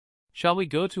Shall we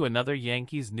go to another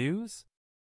Yankees news?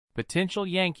 Potential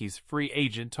Yankees free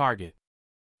agent target.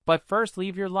 But first,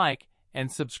 leave your like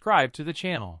and subscribe to the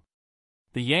channel.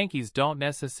 The Yankees don't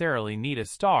necessarily need a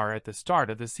star at the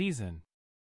start of the season.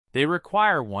 They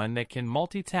require one that can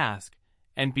multitask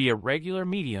and be a regular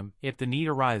medium if the need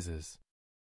arises.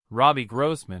 Robbie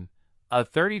Grossman, a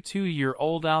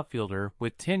 32-year-old outfielder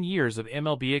with 10 years of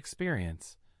MLB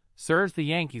experience, serves the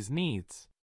Yankees' needs.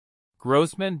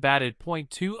 Grossman batted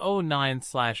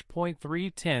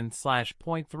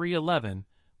 .209/.310/.311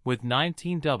 with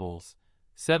 19 doubles,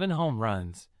 7 home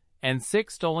runs, and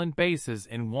 6 stolen bases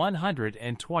in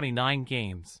 129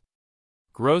 games.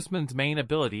 Grossman's main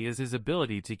ability is his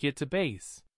ability to get to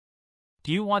base.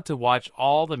 Do you want to watch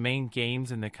all the main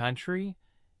games in the country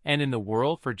and in the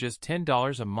world for just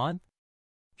 $10 a month?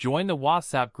 Join the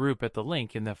WhatsApp group at the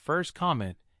link in the first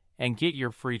comment and get your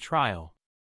free trial.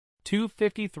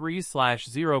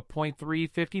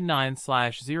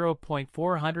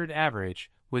 253/0.359/0.400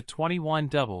 average with 21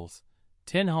 doubles,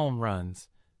 10 home runs,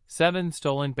 7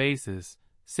 stolen bases,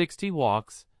 60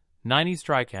 walks, 90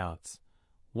 strikeouts,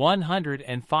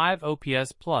 105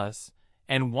 OPS plus,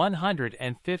 and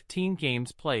 115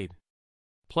 games played.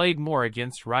 Played more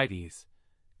against righties,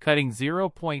 cutting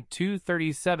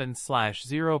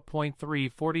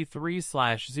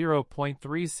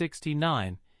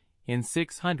 0.237/0.343/0.369 in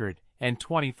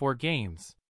 624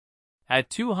 games.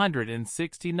 At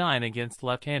 269 against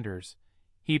left-handers,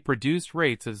 he produced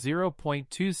rates of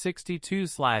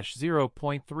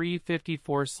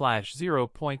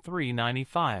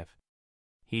 0.262/0.354/0.395.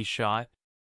 He shot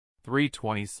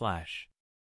 .320/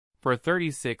 for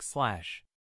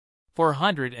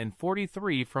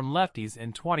 36/443 from lefties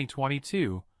in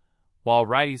 2022, while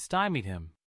righties stymied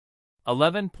him.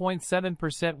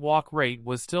 11.7% walk rate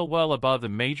was still well above the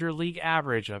major league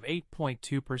average of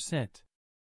 8.2%.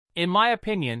 In my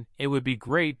opinion, it would be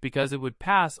great because it would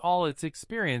pass all its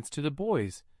experience to the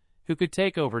boys who could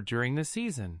take over during the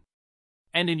season.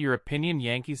 And in your opinion,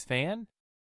 Yankees fan?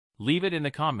 Leave it in the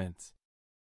comments.